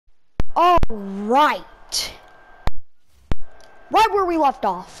All right. Right where we left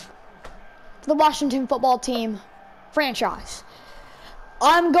off. The Washington football team franchise.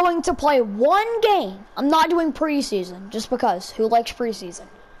 I'm going to play one game. I'm not doing preseason just because. Who likes preseason?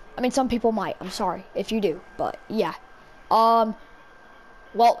 I mean, some people might. I'm sorry if you do, but yeah.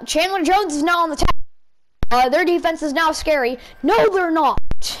 Well, Chandler Jones is now on the tag. Their defense is now scary. No, they're not.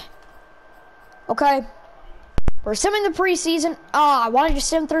 Okay. We're simming the preseason. I wanted to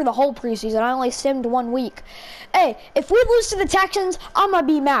sim through the whole preseason. I only simmed 1 week. Hey, if we lose to the Texans, I'm going to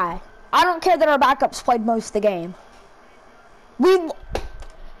be mad. I don't care that our backups played most of the game.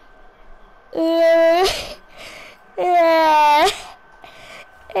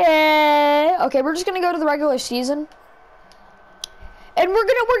 Okay, we're just going to go to the regular season. And we're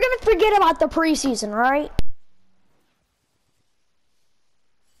gonna forget about the preseason, right?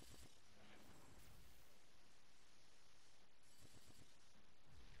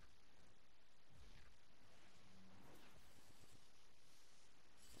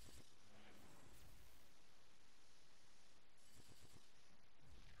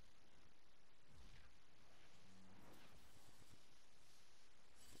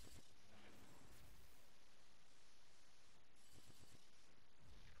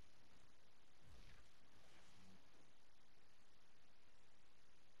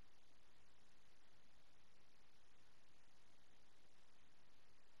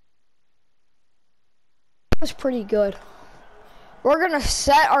 Was pretty good. We're gonna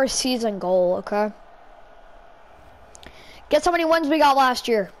set our season goal, okay? Guess how many wins we got last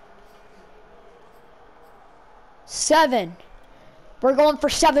year? 7. We're going for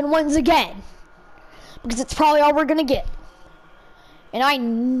 7 wins again. Because it's probably all we're gonna get. And I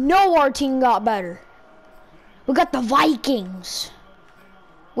know our team got better. We got the Vikings.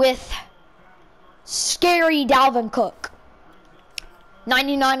 With scary Dalvin Cook.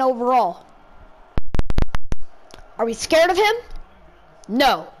 99 overall. Are we scared of him?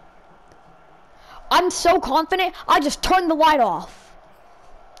 No. I'm so confident, I just turned the light off.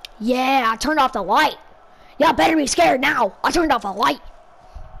 Yeah, I turned off the light. Y'all better be scared now. I turned off the light.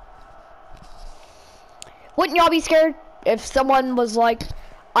 Wouldn't y'all be scared if someone was like,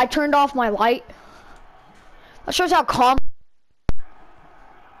 I turned off my light? That shows how calm.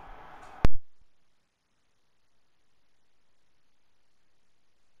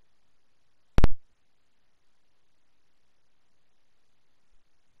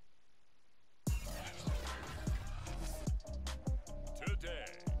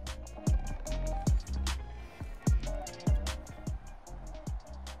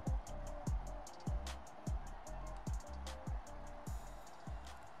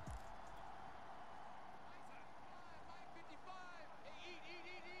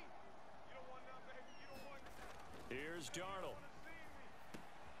 Darnold.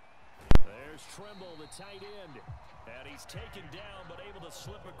 There's Trimble, the tight end. And he's taken down, but able to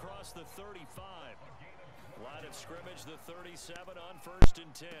slip across the 35. Line of scrimmage, the 37 on 1st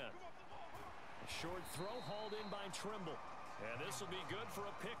and 10. Short throw hauled in by Trimble. And this will be good for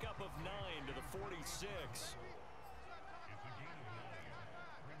a pickup of 9 to the 46.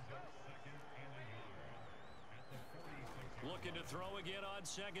 Looking to throw again on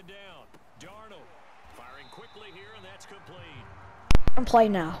 2nd down. Darnold. Firing quickly here, and that's complete. I'm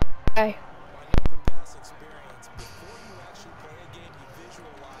playing now. Okay.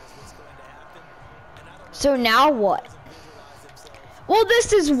 So now what? Well,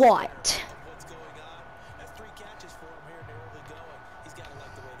 this is what?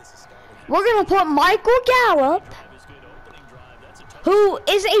 We're going to put Michael Gallup, who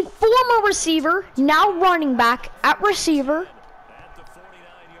is a former receiver, now running back at receiver,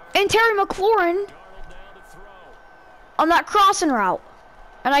 and Terry McLaurin on that crossing route.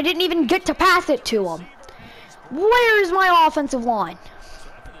 And I didn't even get to pass it to him. Where is my offensive line?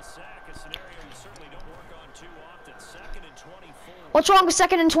 What's wrong with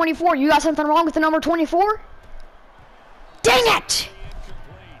 2nd and 24? You got something wrong with the number 24? Dang it!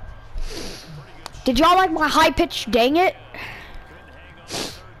 Did y'all like my high-pitched dang it?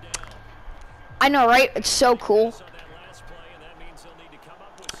 I know, right? It's so cool.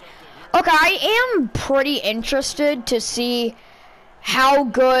 Okay, I am pretty interested to see how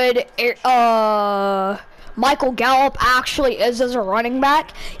good Michael Gallup actually is as a running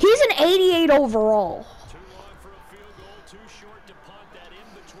back. He's an 88 overall.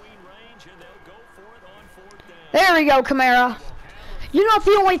 There we go, Kamara. You're not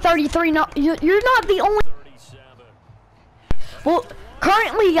the only 33. No, you're not the only. Well,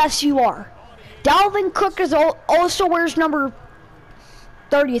 currently, yes, you are. Dalvin Cook is also wears number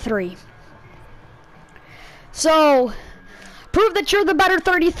 33. So, Prove that you're the better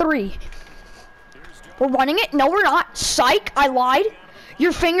 33. We're running it. No, we're not. Psych, I lied.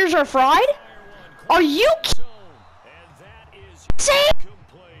 Your fingers are fried? Are you kidding?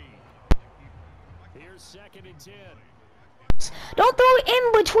 Here's 2nd and 10. Don't throw it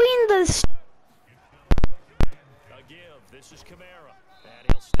in between the... A give. This is Kamara.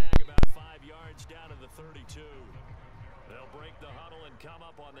 And he'll snag about 5 yards down to the 32. They'll break the huddle and come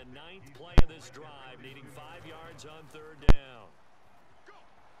up on the 9th play of this drive, needing 5 yards on 3rd down.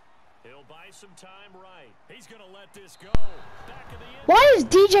 He'll buy some time right. He's going to let this go. Back of the end. Why is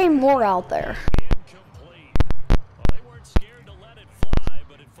DJ Moore out there? Incomplete. Well, they weren't scared to let it fly,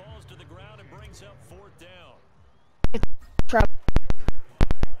 but it falls to the ground and brings up 4th down. Trap.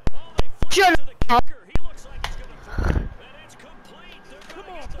 Oh, they flip Shut to the up. kicker. He looks like he's going to throw it. And it's complete. Come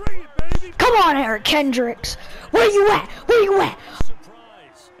on, bring it, baby. Come on, Eric Kendricks. Where you at? Where you at?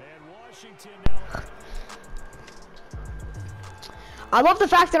 Surprise. And Washington now. I love the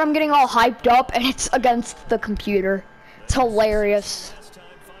fact that I'm getting all hyped up and it's against the computer. It's hilarious.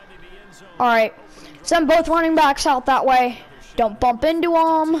 Alright, send both running backs out that way. Don't bump into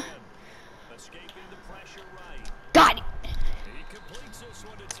them. Got it.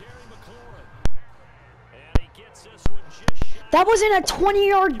 That wasn't a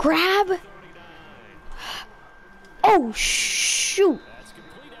 20-yard grab. Oh, shoot.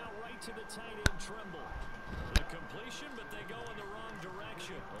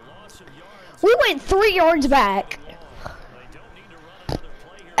 We went 3 yards back.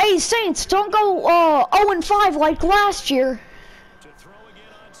 Hey, Saints, don't go 0-5 like last year.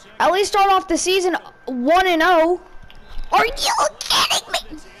 At least start off the season 1-0. Are you kidding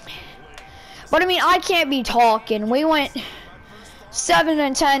me? But I mean, I can't be talking. We went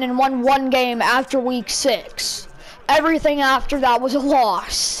 7-10 and won 1 game after week 6. Everything after that was a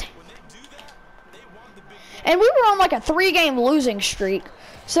loss. And we were on like a 3-game losing streak.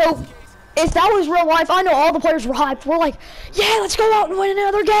 So if that was real life, I know all the players were hyped. We're like, yeah, let's go out and win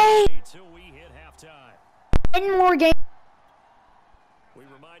another game. 10 more games. We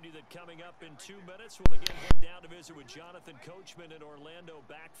remind you that coming up in 2 minutes, we'll again head down to visit with Jonathan Coachman in Orlando,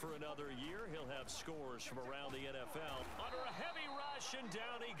 back for another year. He'll have scores from around the NFL. Under a heavy rush, and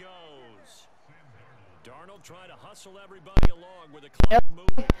down he goes. Darnold trying to hustle everybody along with a clock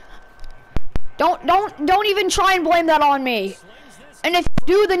moving. Don't even try and blame that on me. And if you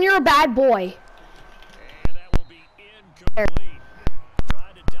do, then you're a bad boy. And that will be incomplete.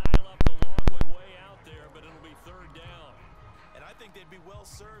 Trying to dial up the long way out there, but it'll be 3rd down. And I think they'd be well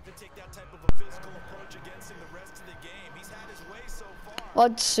served to take that type of a physical approach against him the rest of the game. He's had his way so far.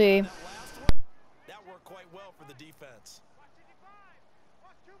 Let's see. That last one, that worked quite well for the defense.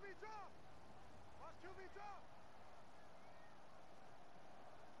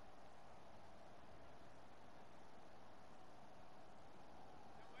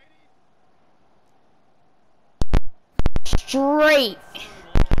 Straight.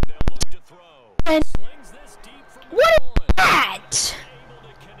 And what is that?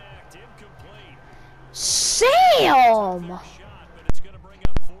 Sam!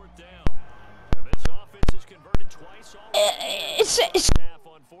 It's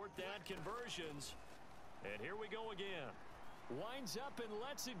on 4th down conversions. And here we go again. Winds up and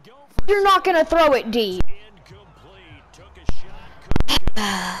lets it go for you're not gonna throw it deep. incomplete. Took a shot, couldn't get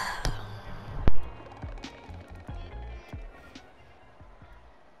it.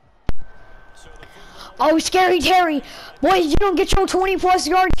 Oh, Scary Terry. Boy, if you don't get your 20-plus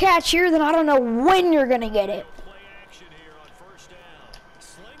yard catch here, then I don't know when you're gonna get it.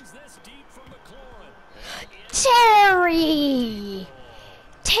 Terry!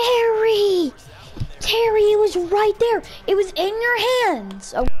 Terry! Terry, it was right there. It was in your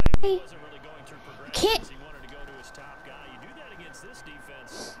hands. Okay? You can't.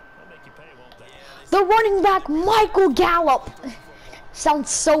 The running back, Michael Gallup. Sounds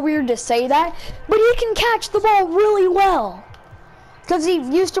so weird to say that, but he can catch the ball really well. Because he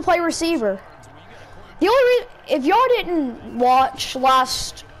used to play receiver. The only reason, if y'all didn't watch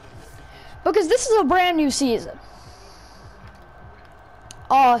last, because this is a brand new season.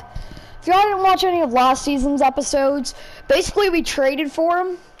 If y'all didn't watch any of last season's episodes, basically we traded for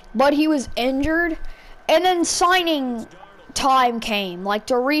him, but he was injured, and then signing time came, like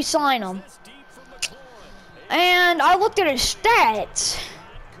to re-sign him. And I looked at his stats,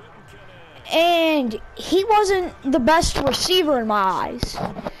 and he wasn't the best receiver in my eyes,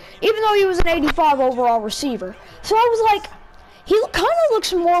 even though he was an 85 overall receiver. So I was like, he kind of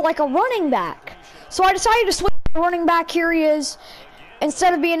looks more like a running back. So I decided to switch to running back. Here he is.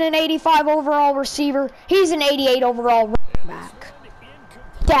 Instead of being an 85 overall receiver, he's an 88 overall running back.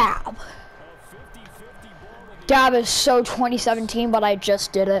 Dab. Dab is so 2017, but I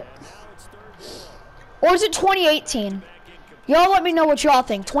just did it. Or is it 2018? Y'all let me know what y'all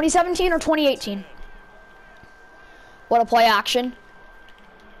think. 2017 or 2018? What a play action.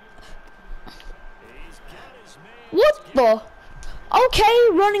 What the? Okay,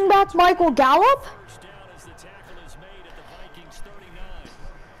 running back Michael Gallup.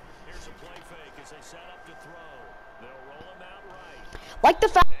 Like the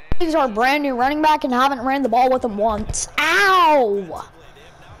fact that he's our brand new running back and haven't ran the ball with him once. Ow!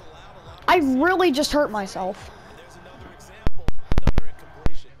 I really just hurt myself.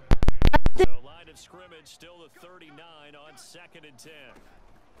 So line of scrimmage still the 39 on 2nd and 10.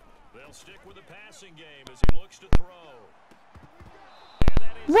 They'll stick with the passing game as he looks to throw.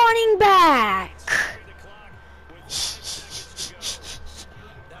 Running back!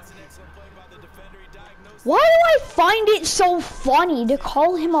 Why do I find it so funny to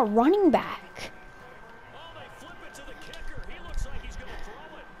call him a running back? Oh, they flip it to the kicker. He looks like he's going to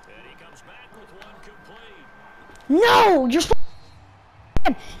throw it. And he comes back with one complete. No! Just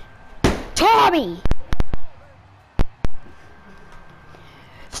Tommy!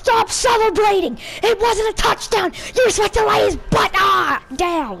 Stop celebrating! It wasn't a touchdown! You're supposed to lay his butt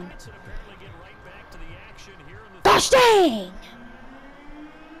down! Gosh dang!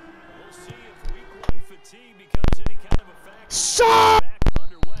 So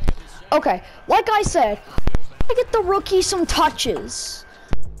okay, like I said, I get the rookie some touches.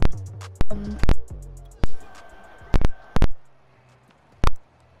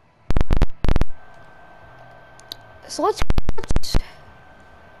 So let's.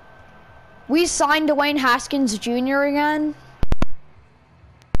 We signed Dwayne Haskins Jr. again.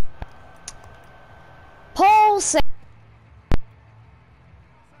 Paul said.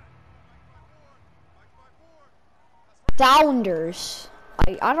 Sounders.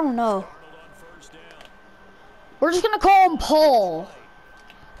 I don't know. We're just gonna call him Paul.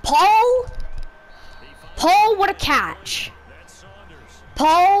 Paul? Paul, what a catch.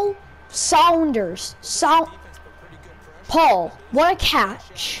 Paul Saunders. Paul, what a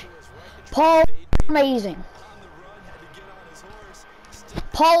catch. Paul, amazing.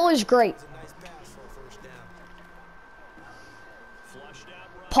 Paul is great.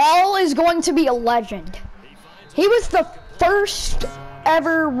 Paul is going to be a legend. He was the first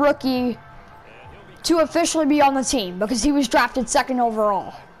ever rookie to officially be on the team because he was drafted 2nd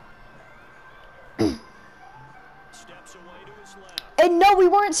overall. And no, we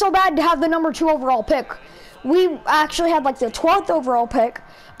weren't so bad to have the number 2 overall pick. We actually had like the 12th overall pick,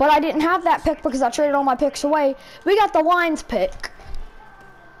 but I didn't have that pick because I traded all my picks away. We got the Lions pick.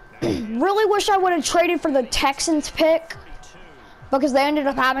 Really wish I would have traded for the Texans pick because they ended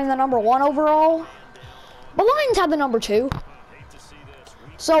up having the number 1 overall. The Lions had the number 2.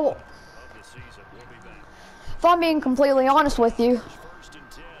 So, if I'm being completely honest with you,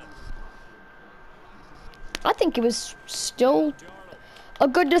 I think it was still a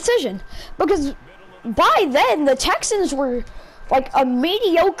good decision. Because by then, the Texans were like a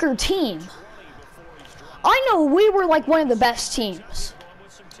mediocre team. I know we were like one of the best teams.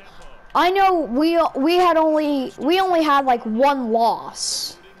 I know we only had like 1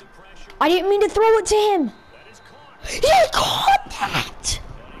 loss. I didn't mean to throw it to him. He caught that!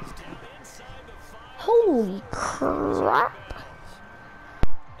 Holy crap.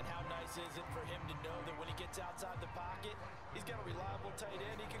 And how nice is it for him to know that when he gets outside the pocket, he's got a reliable tight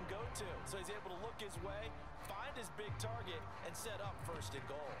end he can go to. So he's able to look his way, find his big target, and set up 1st and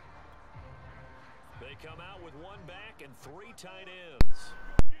goal. They come out with 1 back and 3 tight ends.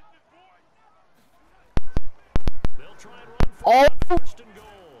 They'll try and run for 1st and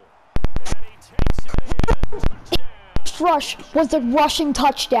goal. And he takes it in. Touchdown. Rush was the rushing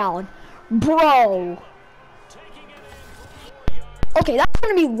touchdown. Bro. Okay, that's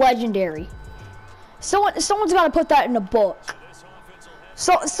going to be legendary. Someone's got to put that in a book.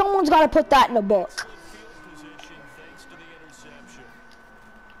 Someone's got to put that in a book.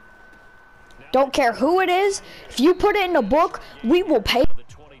 Don't care who it is. If you put it in a book, we will pay.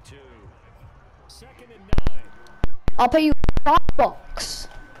 I'll pay you $5.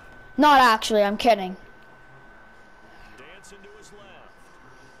 Not actually, I'm kidding.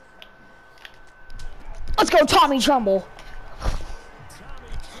 Let's go, Tommy Trumbull.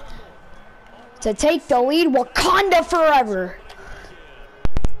 To take the lead, Wakanda forever.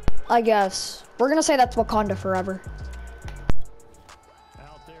 I guess. We're going to say that's Wakanda forever.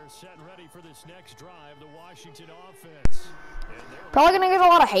 Out there set and ready for this next drive, the Washington offense. Probably going to get a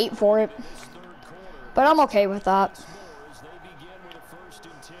lot of hate for it. But I'm okay with that.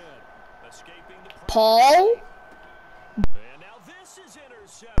 Paul? And now this is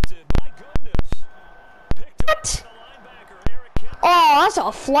intercepted. My goodness. What? Oh, that's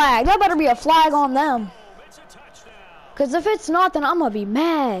a flag. That better be a flag on them. Because if it's not, then I'm going to be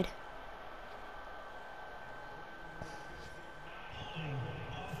mad.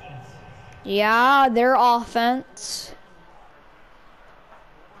 Yeah, their offense.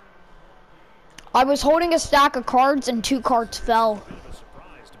 I was holding a stack of cards and 2 cards fell.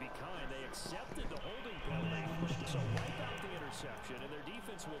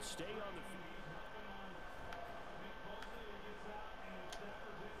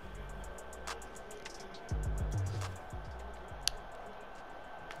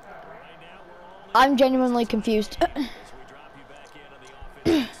 I'm genuinely confused.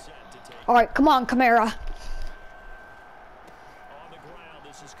 All right, come on, Kamara.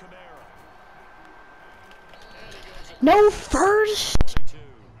 No first.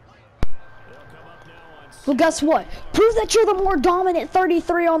 Well, guess what? Prove that you're the more dominant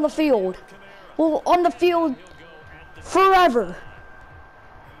 33 on the field. Well, on the field forever.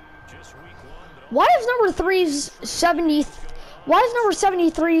 Why is number 3's 70? Why is number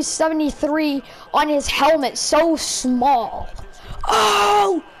 73's 73 on his helmet so small?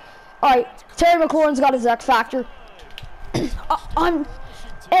 Oh! All right, Terry McLaurin's got his X factor.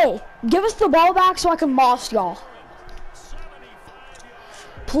 Hey, give us the ball back so I can moss y'all.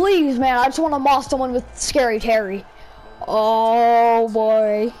 Please, man, I just want to moss someone with Scary Terry. Oh,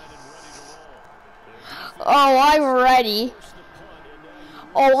 boy. Oh, I'm ready.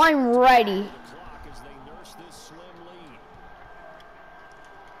 Oh, I'm ready.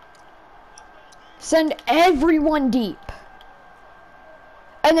 Send everyone deep.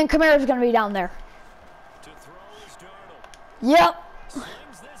 And then Kamara's going to be down there. Yep.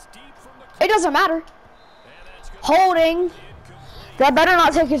 It doesn't matter. Holding. That better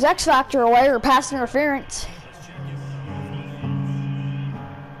not take his X factor away or pass interference.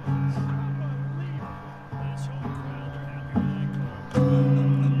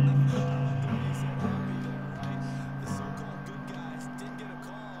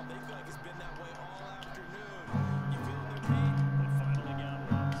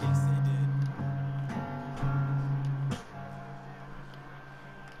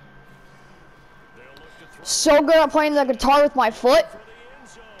 So good at playing the guitar with my foot.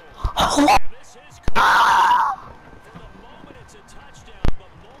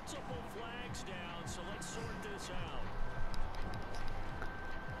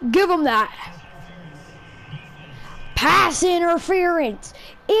 Give him that. Pass interference.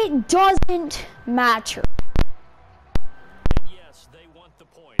 It doesn't matter. And yes, they want the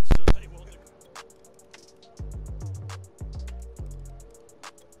points, so they will.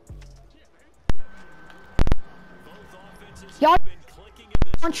 Y'all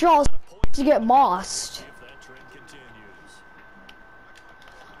want y'all to get mossed.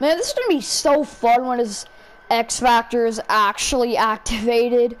 Man, this is gonna be so fun when his X Factor is actually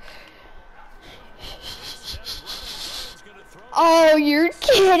activated. Oh, you're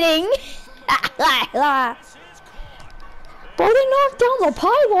kidding. Bro, they knocked down the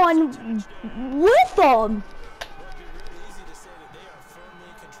pylon with them.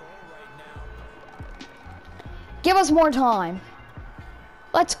 Give us more time.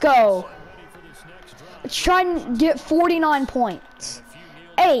 Let's go. Let's try and get 49 points.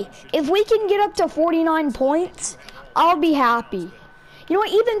 Hey, if we can get up to 49 points, I'll be happy. You know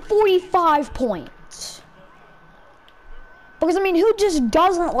what, even 45 points. Because, I mean, who just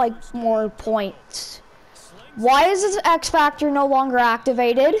doesn't like more points? Why is this X Factor no longer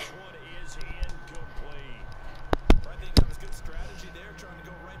activated?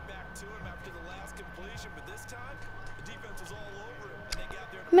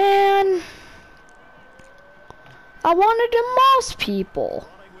 Man, I wanted to mouse people.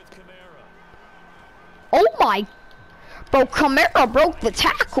 Oh my, bro, Kamara broke the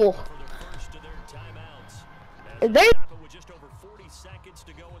tackle. They,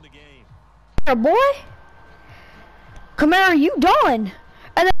 boy, Kamara, you done?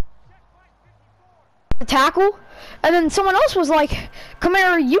 And then the tackle, and then someone else was like,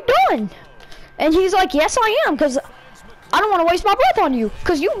 Kamara, you done? And he's like, yes, I am, because I don't want to waste my breath on you,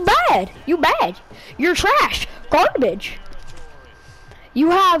 because you bad. You bad. You're trash. Garbage. You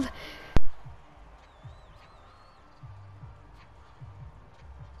have...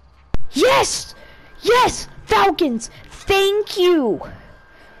 Yes! Yes! Falcons! Thank you!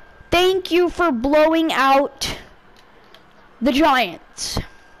 Thank you for blowing out the Giants.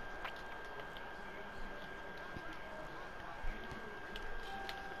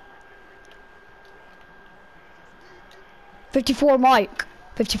 $54 Mike.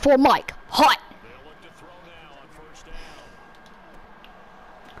 $54 Mike. Hot.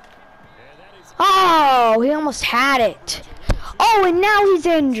 Oh, go. He almost had it. Oh, and now he's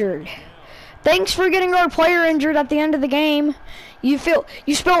injured. Thanks for getting our player injured at the end of the game. You feel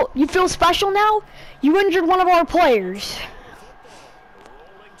special now? You injured one of our players.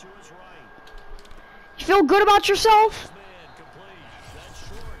 You feel good about yourself?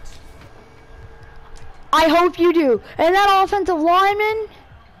 I hope you do. And that offensive lineman,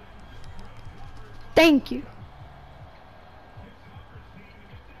 thank you.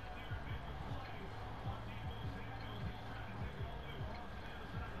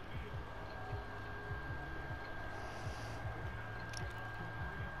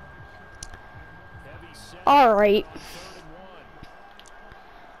 All right.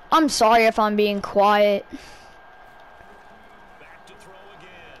 I'm sorry if I'm being quiet.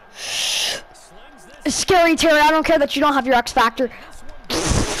 Scary Terry, I don't care that you don't have your X Factor.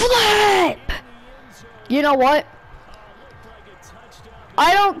 Flip! You know what?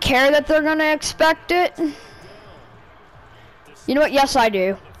 I don't care that they're gonna expect it. You know what? Yes, I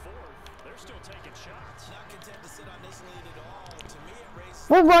do.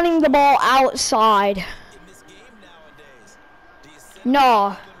 We're running the ball outside.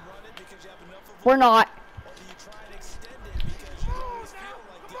 No, we're not.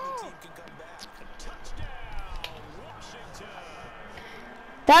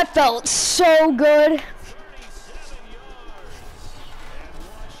 That felt so good.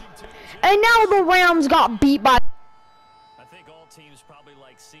 And now the Rams got beat by... I think all teams probably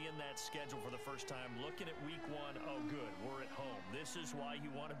like seeing that schedule for the first time. Looking at week 1, oh good, we're at home. This is why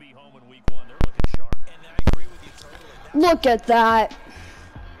you want to be home in week 1. They're looking sharp. And I agree with you totally. Look at that.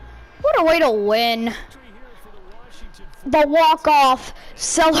 What a way to win. The walk-off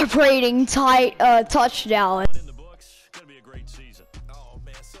celebrating touchdown. In the books, gonna be a great season. Oh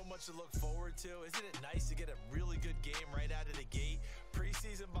man, so much to look forward to. Isn't it nice to get a really good game right out of the gate?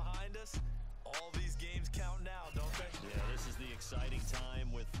 Preseason behind us, all these games count now, don't they? Yeah, this is the exciting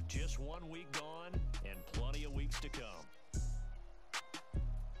time with just 1 week gone and plenty of weeks to come.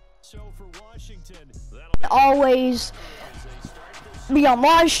 So for Washington, that'll be Always be on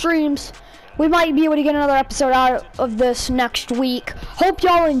live streams. We might be able to get another episode out of this next week. Hope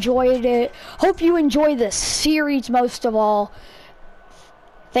y'all enjoyed it. Hope you enjoy this series most of all.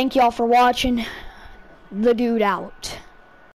 Thank y'all for watching. The Dude out.